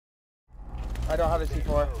I don't have a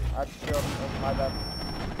C4. I have shield. That's my bad.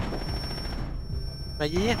 Men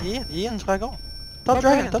ge in, så jag igång. Top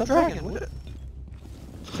dragon.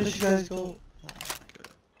 Did you guys go? Oh my god.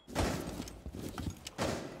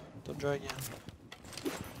 Top dragon.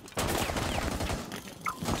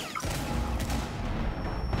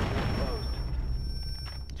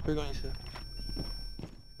 Tu peux gagner ça.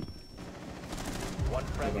 On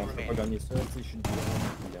peut pas gagner ça, tu sais, je suis une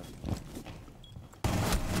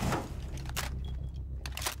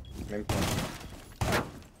même pas.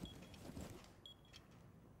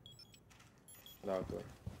 Là, toi.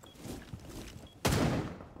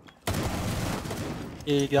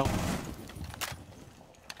 Il est down.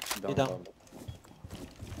 Down, down. down.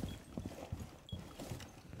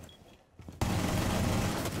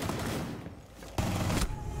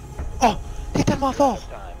 Oh! T'es tellement fort!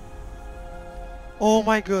 Oh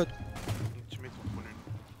my god! Tu mets ton trou nul.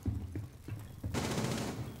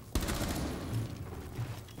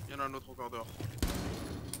 Il y en a un autre encore dehors.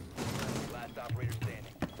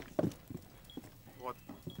 Droite.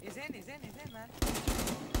 He's in, man.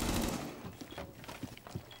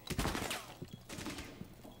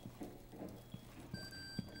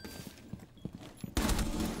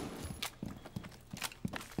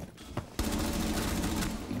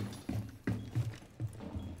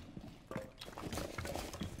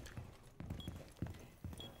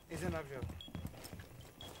 He's in up here.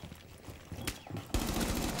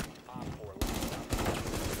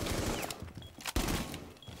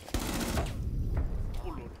 Oh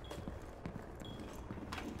lol.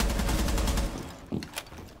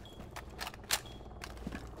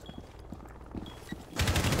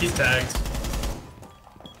 He's tagged.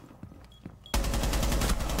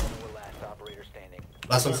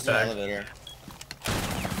 Last one's tagged. Elevator.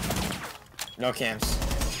 No camps.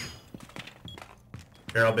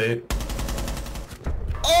 Barrel bait.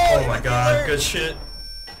 Oh my god, good shit.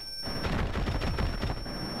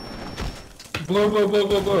 Blow.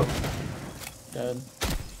 Dead.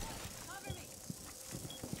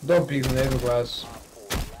 Don't peek in the glass.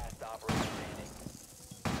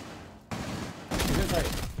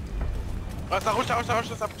 Ah, ça rush, ça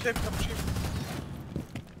pousse.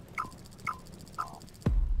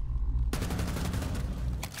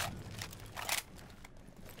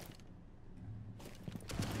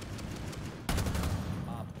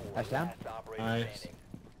 Touchdown? Nice.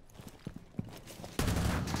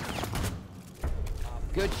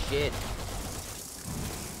 Good shit.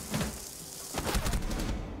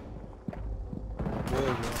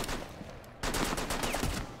 Nice.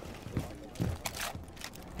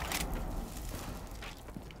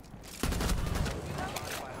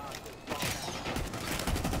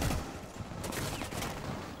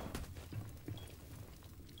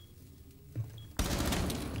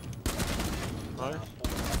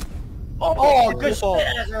 Oh, good shit. ball.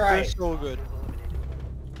 That's right. So good.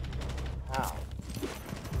 Wow.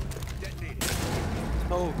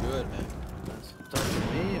 So good, man. Touching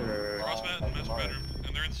me or? Crossmat and master bedroom,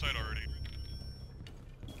 and they're inside already.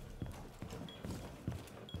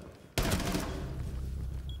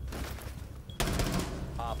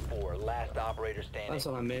 Op 4, last operator standing. That's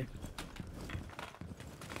on me.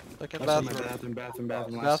 Second That's on my bathroom. bathroom.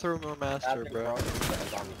 Bathroom or master, bro. Master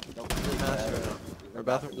now. Or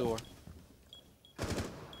bathroom door.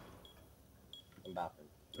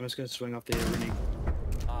 I'm just gonna swing off the ring.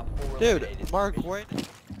 Op 4 Dude, eliminated. Mark, wait.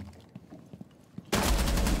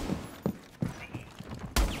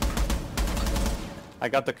 I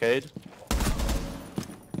got the cage.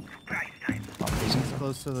 He's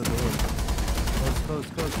close to the door. Close.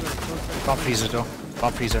 Bomb freezer door.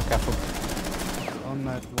 Bomb freezer, careful. On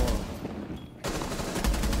that wall.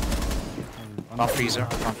 Bomb freezer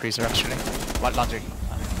actually. White laundry.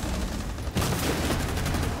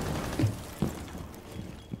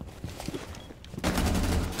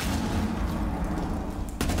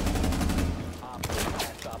 Op 4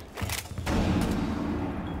 last stop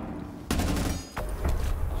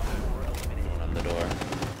standing. On the door.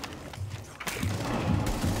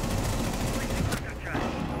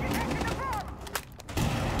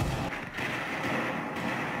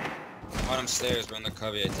 Bottom stairs, we're on the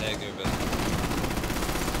cubby, I tagged her, but...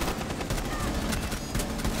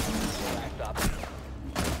 Last stop.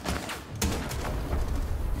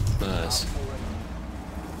 Nice.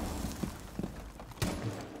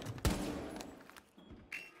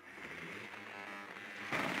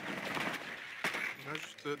 Il y en a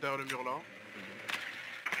juste derrière le mur là.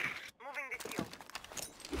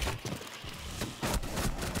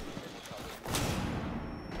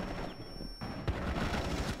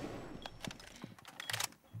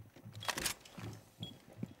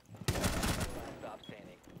 Stop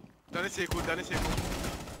standing. Dernier c'est écho, dernier c'est écho.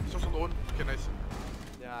 Sur son drone, ok nice.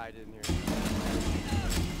 Yeah, I didn't hear you.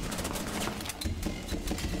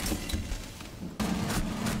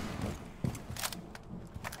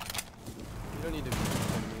 You don't need to be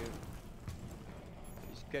on mute.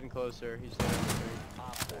 He's getting closer. He's there.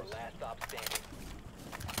 Op 4, last stop standing.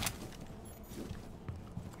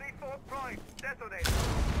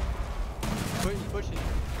 He's pushing.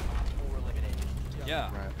 Op 4 eliminated. Yeah.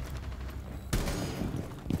 Right.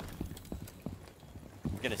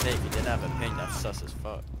 I'm gonna say, if he didn't have a ping, that's sus as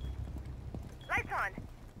fuck. Lights on.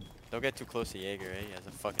 Don't get too close to Jaeger, eh? He has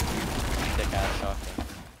a fucking thick ass shotgun.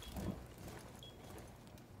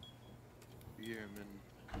 Yeah, man.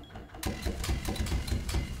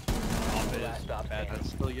 Last stop Bad. standing. That's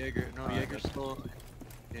still Jaeger. No, Jaeger's still.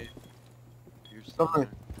 Okay. You're still. Something.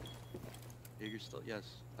 There. Jaeger's still. Yes,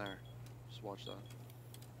 there. Just watch that.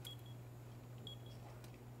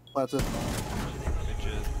 That's it.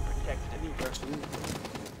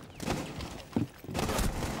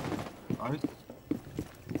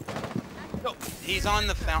 No, he's on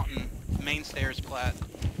the fountain, main stairs plat.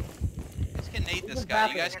 Let's get nade this guy.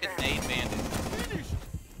 You guys can nade bandit.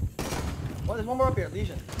 Oh, there's one more up here,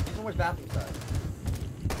 Legion. Legion, where's bathroom side?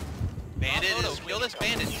 Bandit is kill this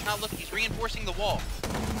bandit. He's not looking. He's reinforcing the wall.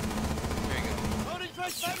 There you go.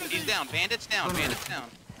 He's down. Bandit's down. Bandit's down.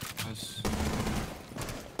 Nice.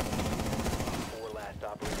 4 last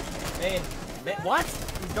operator. Man, what?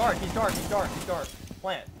 He's dark, he's dark, he's dark, he's dark.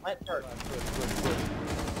 Plant dark.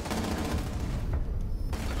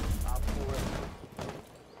 Op 4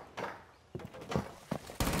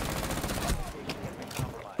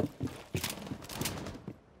 compromised.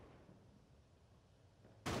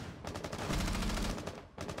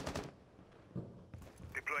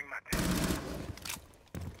 Deploying mat.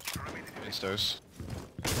 Stairs.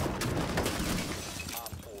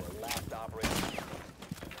 Op 4 last operator.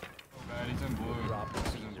 Bad, he's in blue. He's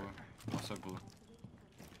in blue. Also blue.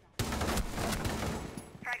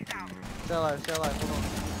 Stay alive, hold on.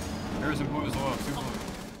 There's in blue as well. Two blue.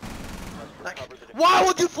 Why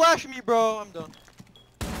would you flash me, bro? I'm done.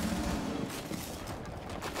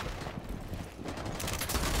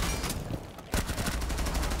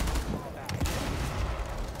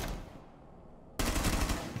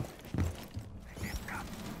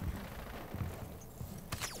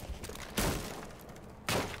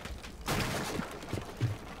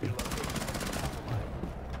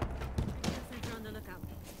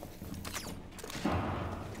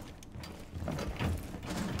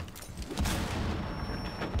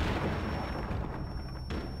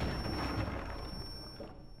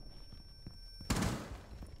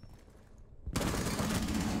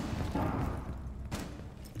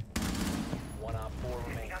 One Op 4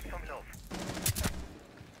 remaining.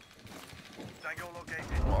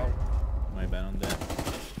 My bad on that.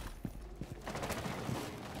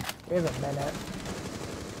 Here's a minute.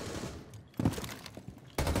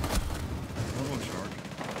 One shark.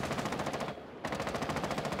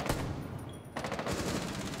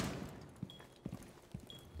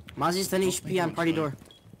 Mozzie's 10 HP on party door.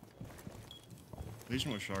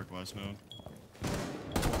 Legion was shark last node.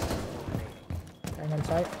 Hang on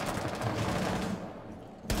sight.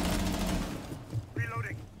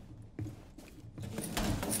 Reloading.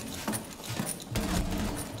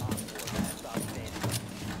 Op 4 last stop standing.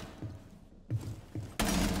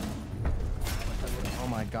 Oh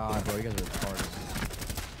my god, bro, you guys are retarded.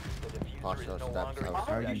 The diffuser is no longer in How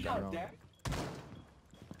are you possession. drunk?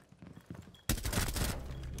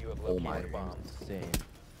 You have Oh my located a bomb. god, insane.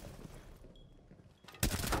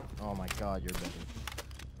 Oh my god, you're better.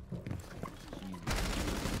 Jesus.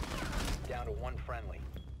 Down to one friendly.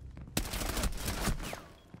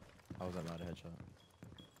 How was that not a headshot?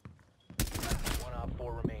 One Op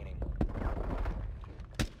 4 remaining.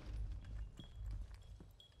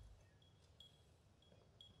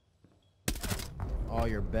 Oh,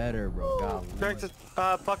 you're better, bro. God.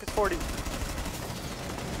 Bucket's 40. The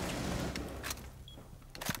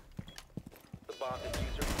bomb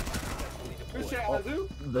diffuser is successfully deployed.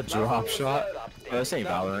 The drop shot. Stop Oh, this ain't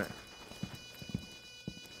standing. Valorant.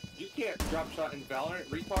 You can't drop shot in Valorant,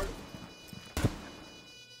 retard.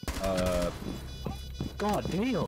 God damn.